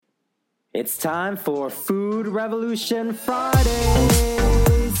It's time for Food Revolution Fridays.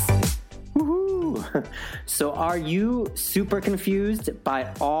 Woohoo! So are you super confused by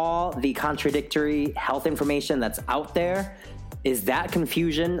all the contradictory health information that's out there? Is that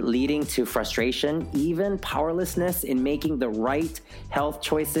confusion leading to frustration, even powerlessness in making the right health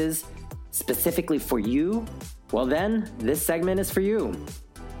choices specifically for you? Well then, this segment is for you.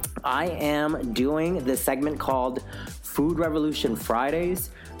 I am doing this segment called Food Revolution Fridays,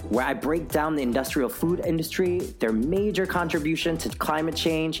 where I break down the industrial food industry, their major contribution to climate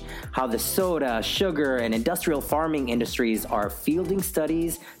change, how the soda, sugar, and industrial farming industries are fielding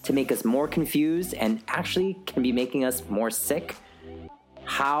studies to make us more confused and actually can be making us more sick,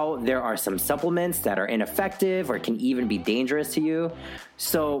 how there are some supplements that are ineffective or can even be dangerous to you.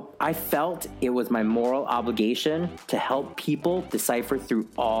 So I felt it was my moral obligation to help people decipher through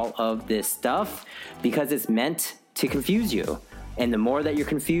all of this stuff because it's meant to confuse you. And the more that you're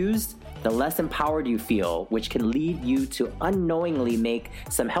confused, the less empowered you feel, which can lead you to unknowingly make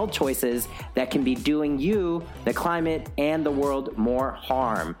some health choices that can be doing you, the climate, and the world more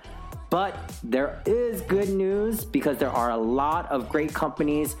harm. But there is good news because there are a lot of great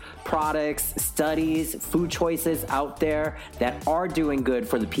companies, products, studies, food choices out there that are doing good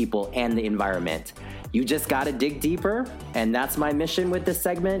for the people and the environment. You just gotta dig deeper, and that's my mission with this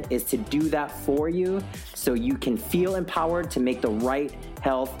segment, is to do that for you so you can feel empowered to make the right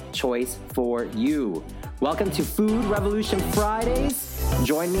health choice for you. Welcome to Food Revolution Fridays.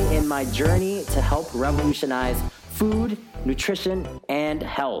 Join me in my journey to help revolutionize food, nutrition, and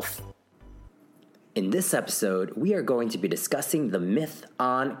health. In this episode, we are going to be discussing the myth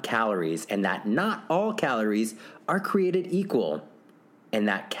on calories and that not all calories are created equal, and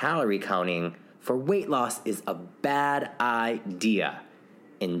that calorie counting for weight loss is a bad idea.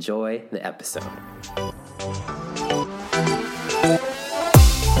 Enjoy the episode.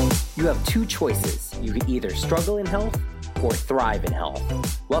 You have two choices. You can either struggle in health or thrive in health.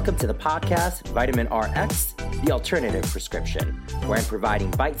 Welcome to the podcast, Vitamin RX, the alternative prescription, where I'm providing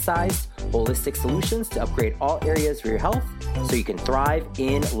bite-sized, holistic solutions to upgrade all areas of your health so you can thrive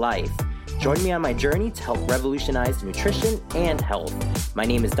in life. Join me on my journey to help revolutionize nutrition and health. My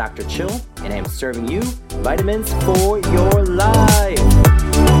name is Dr. Chill, and I am serving you vitamins for your life.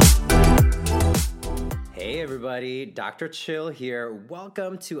 Hey everybody, Dr. Chill here.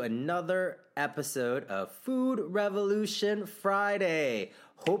 Welcome to another episode of Food Revolution Friday.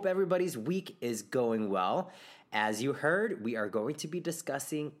 Hope everybody's week is going well. As you heard, we are going to be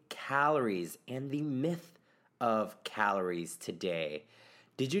discussing calories and the myth of calories today.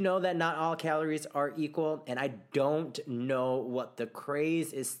 Did you know that not all calories are equal? And I don't know what the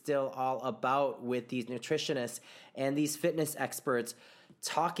craze is still all about with these nutritionists and these fitness experts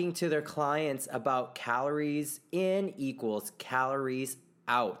talking to their clients about calories in equals calories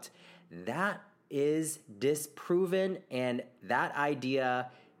out. That is disproven, and that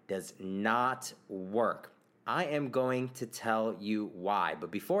idea does not work. I am going to tell you why.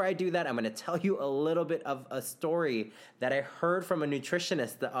 But before I do that, I'm going to tell you a little bit of a story that I heard from a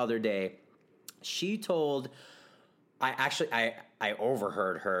nutritionist the other day. She told, I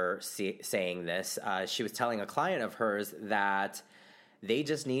overheard her saying this. She was telling a client of hers that they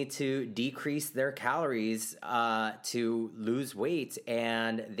just need to decrease their calories to lose weight,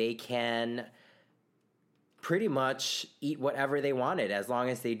 and they can pretty much eat whatever they wanted as long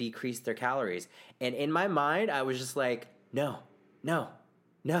as they decrease their calories. And in my mind, I was just like, no,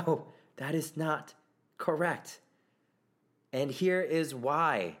 that is not correct. And here is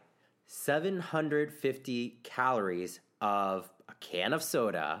why. 750 calories of a can of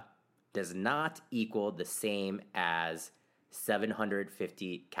soda does not equal the same as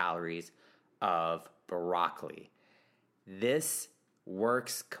 750 calories of broccoli. This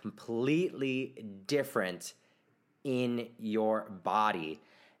works completely different in your body.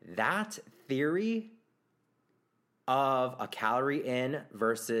 That theory of a calorie in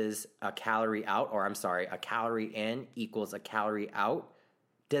versus a calorie out, a calorie in equals a calorie out,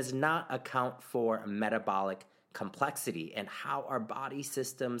 does not account for metabolic complexity and how our body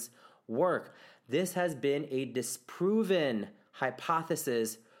systems work. This has been a disproven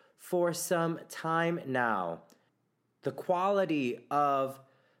hypothesis for some time now. The quality of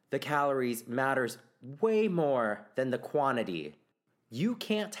the calories matters way more than the quantity. You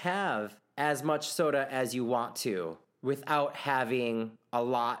can't have as much soda as you want to without having a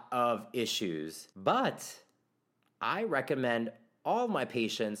lot of issues. But I recommend all my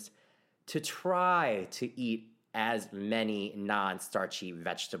patients to try to eat as many non-starchy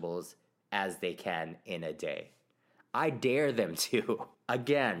vegetables as they can in a day. I dare them to.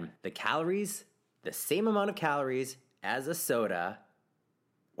 Again, the calories, the same amount of calories as a soda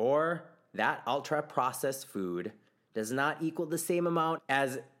or that ultra processed food does not equal the same amount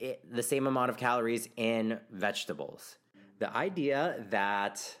of calories in vegetables. The idea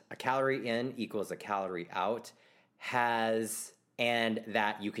that a calorie in equals a calorie out and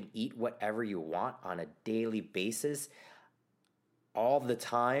that you can eat whatever you want on a daily basis all the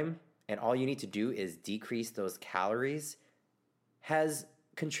time, and all you need to do is decrease those calories, has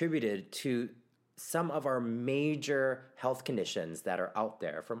contributed to some of our major health conditions that are out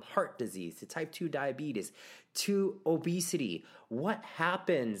there, from heart disease to type 2 diabetes to obesity. What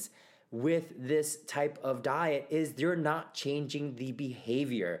happens with this type of diet is you're not changing the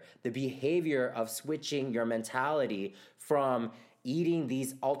behavior of switching your mentality from eating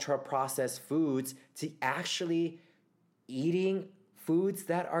these ultra processed foods to actually eating foods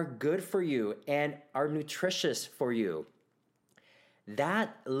that are good for you and are nutritious for you.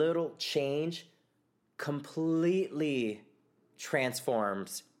 That little change completely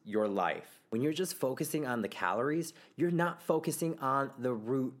transforms your life. When you're just focusing on the calories, you're not focusing on the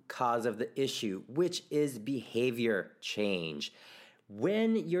root cause of the issue, which is behavior change.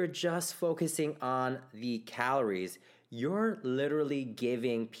 When you're just focusing on the calories, you're literally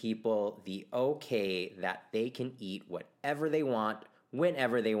giving people the okay that they can eat whatever they want,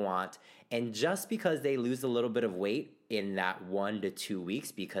 whenever they want. And just because they lose a little bit of weight in that 1 to 2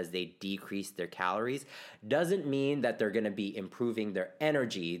 weeks because they decrease their calories doesn't mean that they're going to be improving their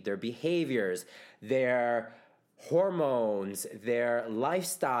energy, their behaviors, their hormones, their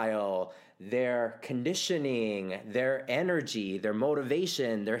lifestyle, their conditioning, their energy, their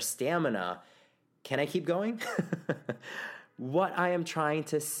motivation, their stamina. Can I keep going? What I am trying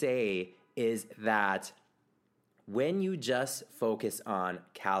to say is that when you just focus on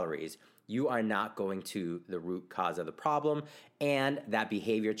calories, you are not going to the root cause of the problem, and that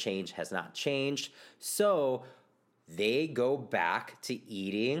behavior change has not changed. So they go back to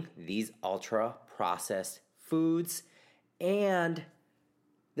eating these ultra processed foods. And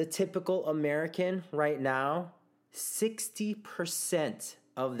the typical American right now, 60%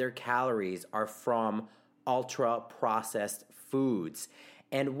 of their calories are from ultra processed foods.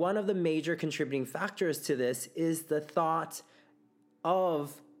 And one of the major contributing factors to this is the thought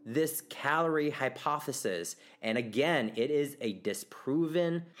of this calorie hypothesis. And again, it is a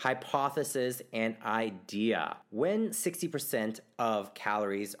disproven hypothesis and idea. When 60% of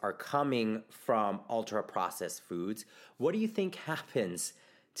calories are coming from ultra-processed foods, what do you think happens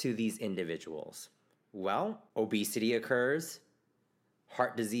to these individuals? Well, obesity occurs,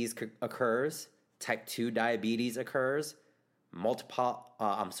 heart disease occurs, type 2 diabetes occurs,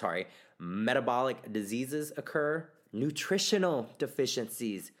 metabolic diseases occur, nutritional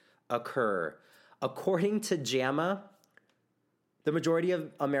deficiencies occur. According to JAMA, the majority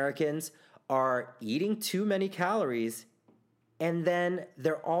of Americans are eating too many calories, and then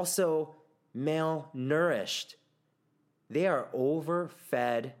they're also malnourished. They are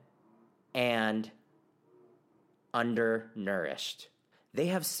overfed and undernourished. They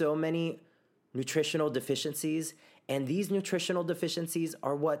have so many nutritional deficiencies, and these nutritional deficiencies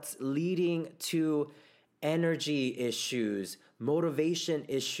are what's leading to energy issues, motivation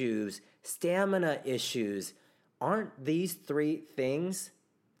issues, stamina issues. Aren't these three things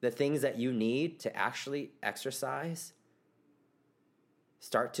the things that you need to actually exercise,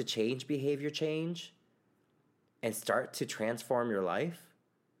 start to change behavior change, and start to transform your life?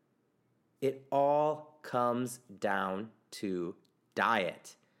 It all comes down to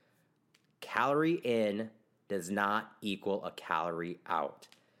diet. Calorie in does not equal a calorie out.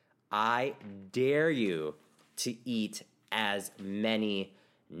 I dare you to eat as many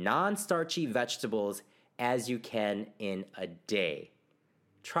non-starchy vegetables as you can in a day.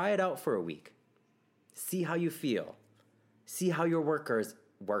 Try it out for a week. See how you feel. See how your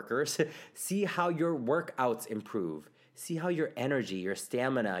see how your workouts improve. See how your energy, your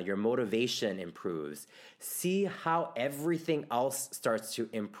stamina, your motivation improves. See how everything else starts to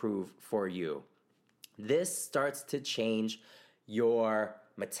improve for you. This starts to change your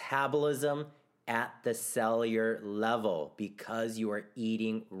metabolism at the cellular level because you are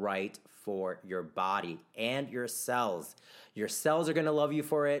eating right for your body and your cells. Your cells are going to love you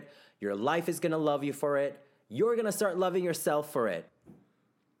for it. Your life is going to love you for it. You're going to start loving yourself for it.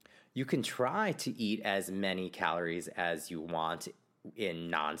 You can try to eat as many calories as you want in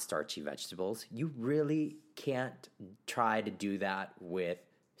non-starchy vegetables. You really can't try to do that with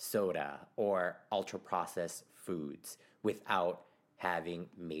soda or ultra-processed foods without having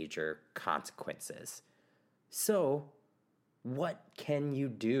major consequences. So, what can you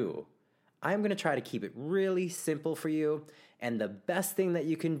do? I'm going to try to keep it really simple for you, and the best thing that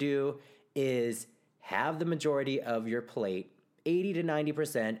you can do is have the majority of your plate 80 to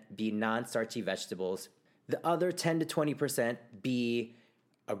 90% be non-starchy vegetables. The other 10 to 20% be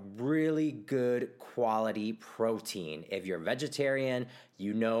a really good quality protein. If you're a vegetarian,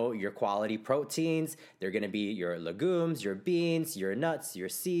 you know your quality proteins. They're going to be your legumes, your beans, your nuts, your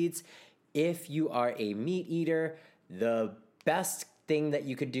seeds. If you are a meat eater, the best thing that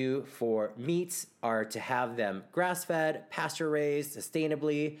you could do for meats are to have them grass-fed, pasture-raised,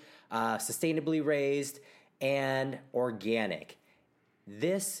 sustainably raised, and organic.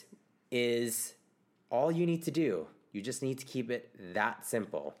 This is all you need to do. You just need to keep it that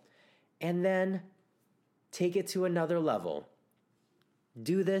simple. And then take it to another level.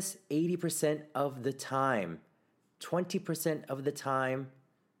 Do this 80% of the time. 20% of the time,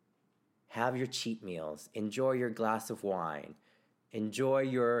 have your cheat meals. Enjoy your glass of wine. Enjoy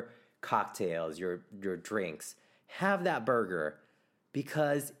your cocktails, your drinks. Have that burger,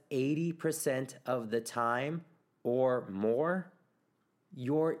 because 80% of the time or more,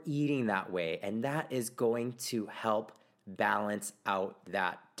 you're eating that way, and that is going to help balance out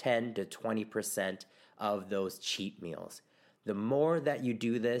that 10 to 20% of those cheat meals. The more that you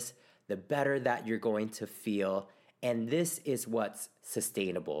do this, the better that you're going to feel, and this is what's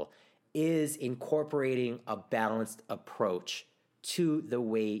sustainable, is incorporating a balanced approach to the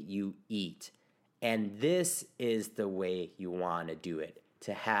way you eat. And this is the way you want to do it,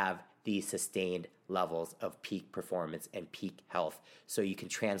 to have these sustained levels of peak performance and peak health, so you can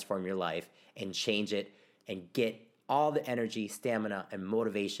transform your life and change it and get all the energy, stamina, and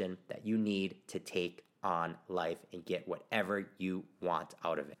motivation that you need to take on life and get whatever you want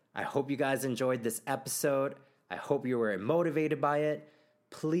out of it. I hope you guys enjoyed this episode. I hope you were motivated by it.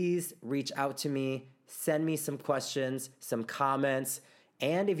 Please reach out to me, send me some questions, some comments,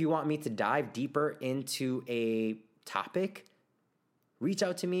 and if you want me to dive deeper into a topic, reach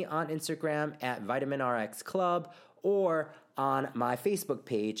out to me on Instagram at VitaminRx Club or on my Facebook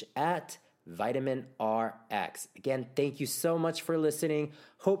page at VitaminRx. Again, thank you so much for listening.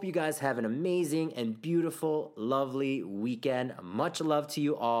 Hope you guys have an amazing and beautiful, lovely weekend. Much love to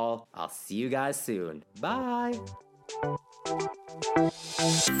you all. I'll see you guys soon. Bye.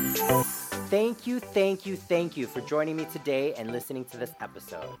 Thank you for joining me today and listening to this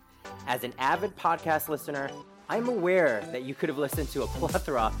episode. As an avid podcast listener, I'm aware that you could have listened to a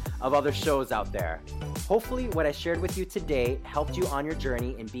plethora of other shows out there. Hopefully, what I shared with you today helped you on your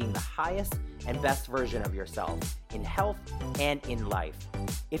journey in being the highest and best version of yourself in health and in life.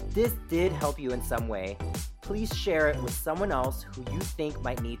 If this did help you in some way, please share it with someone else who you think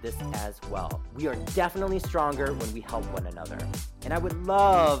might need this as well. We are definitely stronger when we help one another. And I would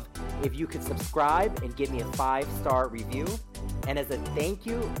love if you could subscribe and give me a 5-star review. And as a thank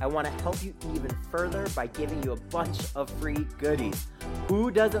you, I want to help you even further by giving you a bunch of free goodies.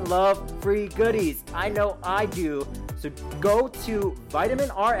 Who doesn't love free goodies? I know I do. So go to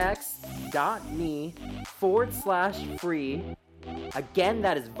vitaminrx.me/free. Again,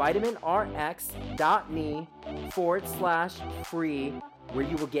 that is vitaminrx.me/free, where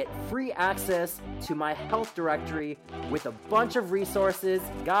you will get free access to my health directory with a bunch of resources,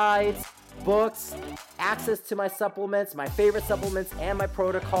 guides, books, access to my supplements, my favorite supplements, and my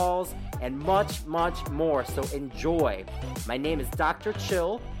protocols, and much, much more. So enjoy. My name is Dr.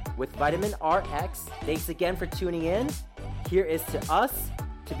 Chill with Vitamin RX. Thanks again for tuning in. Here is to us,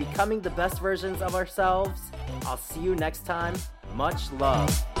 to becoming the best versions of ourselves. I'll see you next time. Much love.